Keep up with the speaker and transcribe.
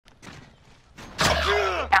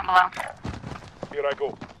down below. Here I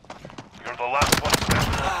go. You're the last one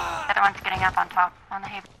standing. The other one's getting up on top, on the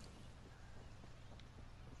hay.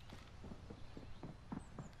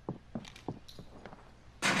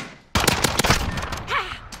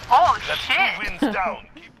 Oh That's shit! 2 wins down.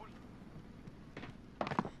 Keep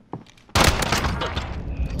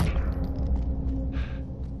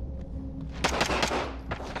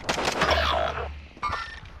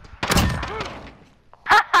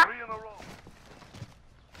Three in a row.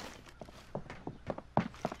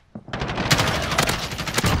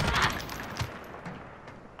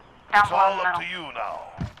 Down It's below all in the up middle. to you now.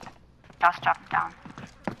 Just drop down.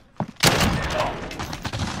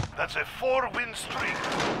 That's a 4-win streak.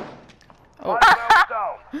 Oh. 5 rounds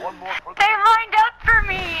down. One more for the They win. lined up for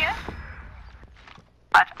me!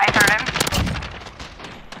 But I heard him.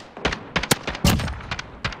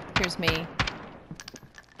 Here's me.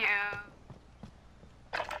 You.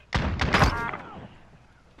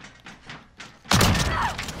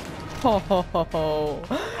 Ho ho ho ho.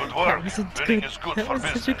 Good work. Winning is good for That was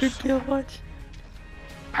such a good business. kill watch.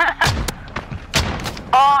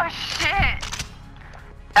 Oh shit!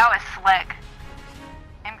 That was slick.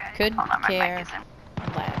 I'm good. Could Hold on, my care mic is in.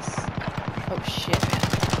 less. Oh shit, man.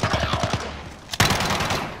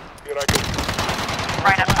 Here I go.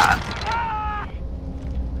 Right up top.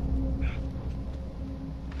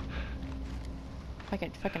 I can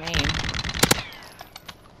fucking aim.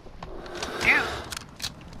 Dude.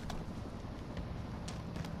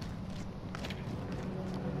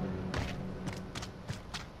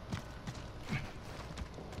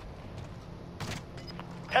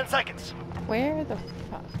 Ten seconds. Where the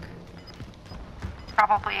fuck?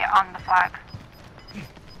 Probably on the flag.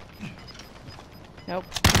 Nope.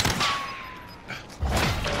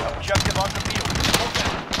 Objective on the field.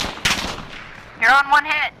 You're on one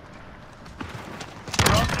hit.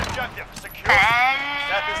 We're on the objective. Secure.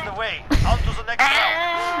 That is the way. On to the next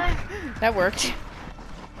round. That worked.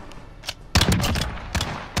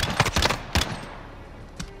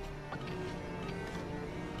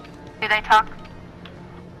 Do they talk?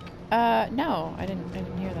 No, I didn't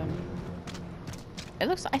hear them. It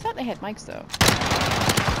looks, I thought they had mics though.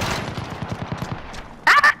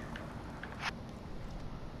 Ah!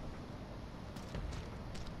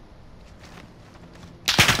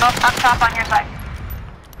 Oh, up top on your side.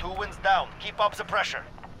 2 wins down. Keep up the pressure.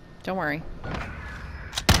 Don't worry.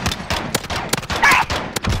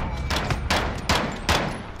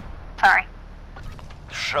 Sorry.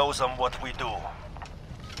 Show them what we do.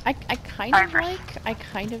 I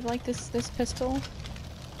kind of like this pistol,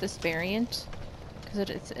 this variant, because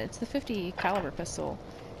it's the 50 caliber pistol,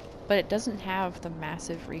 but it doesn't have the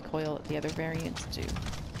massive recoil that the other variants do.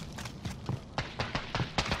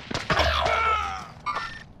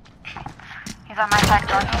 He's on my side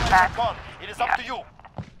going back. Gone. It is up to you.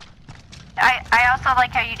 I also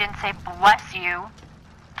like how you didn't say bless you.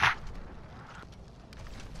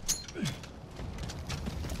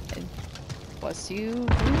 Bless you.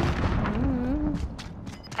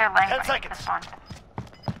 They're 10 laying right seconds. this one.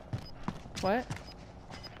 What?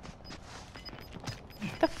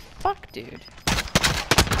 The fuck, dude?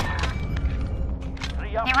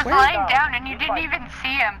 3 up. He was Where? laying down and you didn't even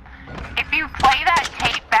see him. If you play that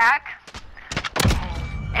tape back,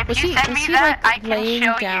 if Was you he, send was me he that, like I can laying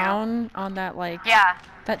show down on that Yeah.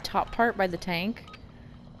 that top part by the tank?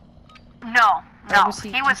 No, Or no. was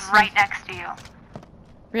he- He was was he- right next to you.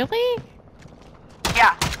 Really?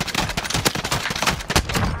 Yeah.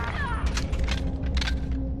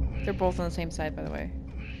 They're both on the same side, by the way.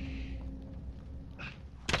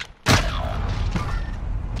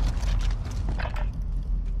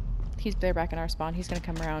 They're back in our spawn. He's gonna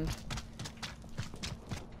come around.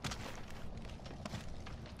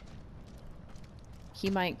 He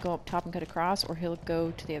might go up top and cut across, or he'll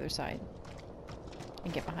go to the other side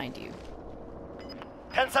and get behind you.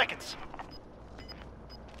 10 seconds.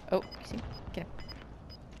 Oh, you see? Get him.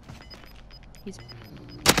 He's...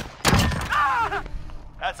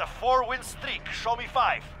 That's a 4-win streak. Show me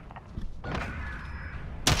 5.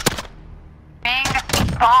 Bing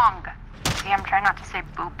bong. See, I'm trying not to say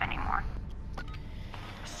boop anymore.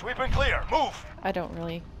 Sweep and clear. Move. I don't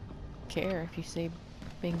really care if you say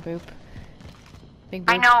bing boop. Bing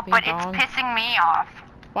boop, I know, bing but bong. it's pissing me off.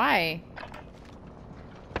 Why?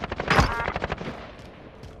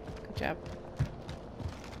 Good job.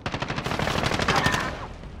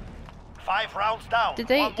 5 rounds down. Did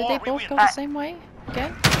they One more, we both win. go the same way?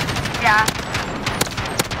 Again? Yeah.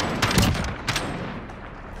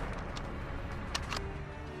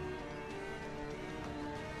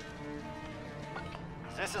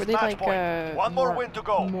 This Were is they match like point. One more win to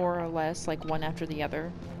go. more or less like one after the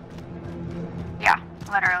other? Yeah.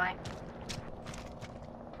 Literally.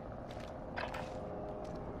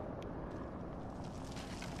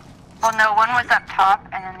 Well, no, one was up top,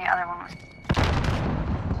 and